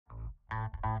Right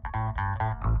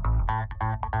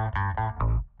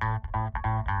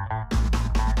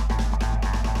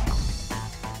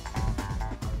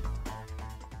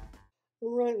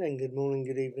then, good morning,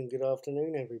 good evening, good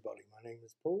afternoon, everybody. My name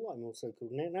is Paul. I'm also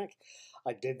called Knick-Knack.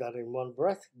 I did that in one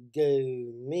breath.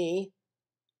 Go me.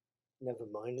 Never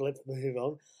mind, let's move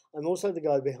on. I'm also the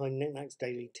guy behind Knick-Knack's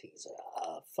Daily Teaser,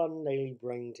 a fun daily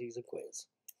brain teaser quiz.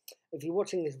 If you're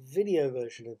watching this video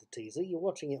version of the teaser, you're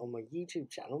watching it on my YouTube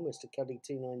channel, Mr.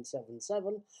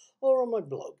 Cuddy2977, or on my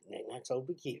blog, Knick-Knack's Old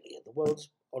Peculiar, the world's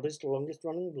oddest, longest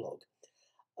running blog.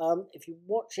 If you're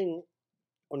watching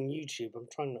on YouTube, I'm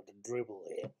trying not to dribble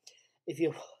here. If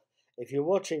you're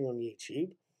watching on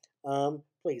YouTube,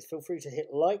 please feel free to hit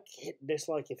like, hit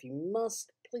dislike if you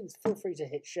must. Please feel free to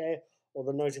hit share or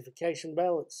the notification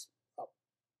bell. It's up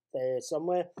there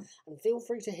somewhere. And feel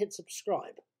free to hit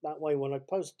subscribe. That way when I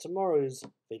post tomorrow's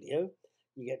video,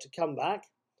 you get to come back,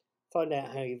 find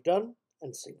out how you've done,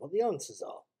 and see what the answers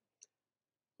are.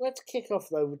 Let's kick off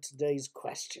though with today's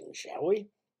question, shall we?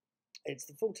 It's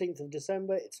the 14th of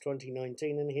December, it's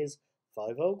 2019, and here's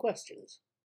 5 whole questions.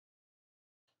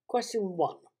 Question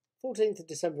 1. 14th of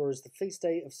December is the feast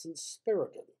day of St.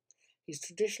 Spiridon. He's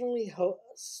traditionally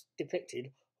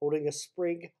depicted holding a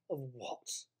sprig of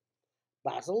what?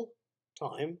 Basil,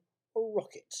 thyme, or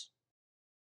rocket?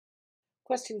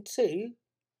 Question 2.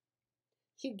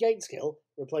 Hugh Gaitskell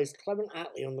replaced Clement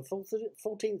Attlee on the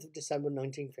 14th of December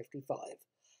 1955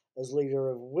 as leader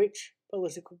of which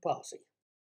political party?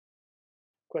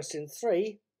 Question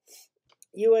 3.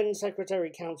 UN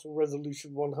Secretary Council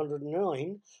Resolution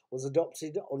 109 was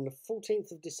adopted on the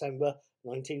 14th of December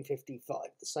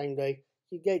 1955, the same day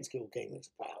Hugh Gaitskell came into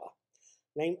power.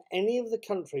 Name any of the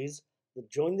countries that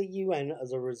joined the UN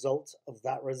as a result of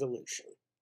that resolution.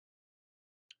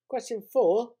 Question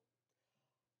 4.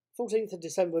 14th of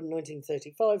December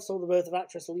 1935 saw the birth of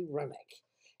actress Lee Remick.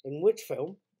 In which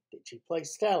film did she play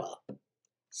Stella?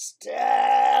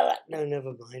 Stella! No,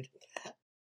 never mind.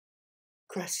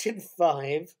 Question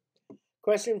 5.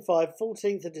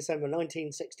 14th of December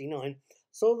 1969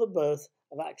 saw the birth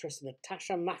of actress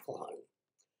Natasha McElhone.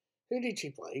 Who did she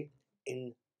play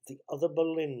in The Other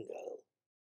Boleyn Girl?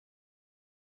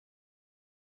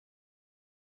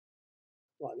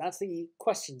 Right, that's the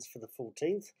questions for the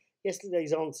 14th.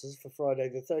 Yesterday's answers for Friday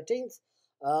the 13th.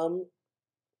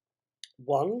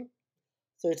 1.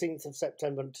 13th of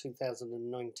September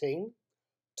 2019.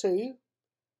 2.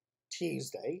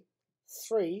 Tuesday.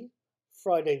 3.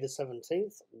 Friday the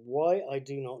 17th. Why, I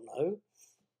do not know.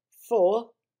 4.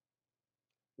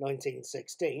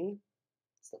 1916.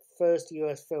 It's the first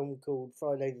US film called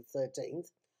Friday the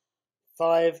 13th.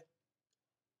 5.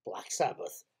 Black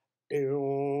Sabbath.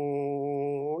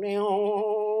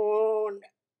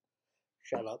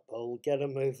 Shut up, Paul. Get a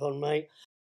move on, mate.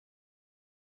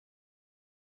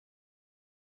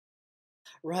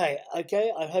 Right,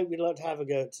 okay, I hope you'd like to have a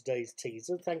go at today's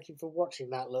teaser. Thank you for watching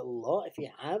that little lot, if you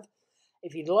have.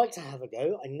 If you'd like to have a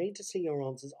go, I need to see your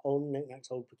answers on Knick-Knack's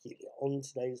Old Peculiar, on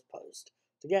today's post.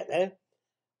 To get there,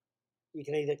 you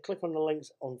can either click on the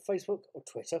links on Facebook or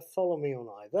Twitter, follow me on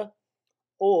either,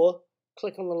 or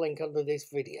click on the link under this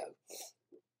video.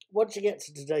 Once you get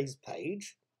to today's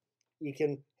page, you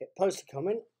can hit post a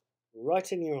comment,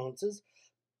 write in your answers,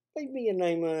 leave me your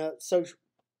name, a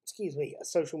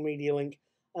social media link,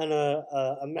 and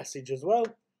a message as well.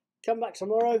 Come back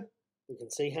tomorrow, we can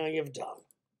see how you've done.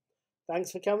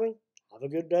 Thanks for coming, have a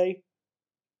good day.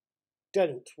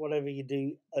 Don't, whatever you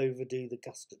do, overdo the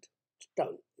custard. Just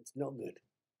don't, it's not good.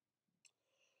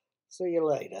 See you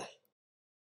later.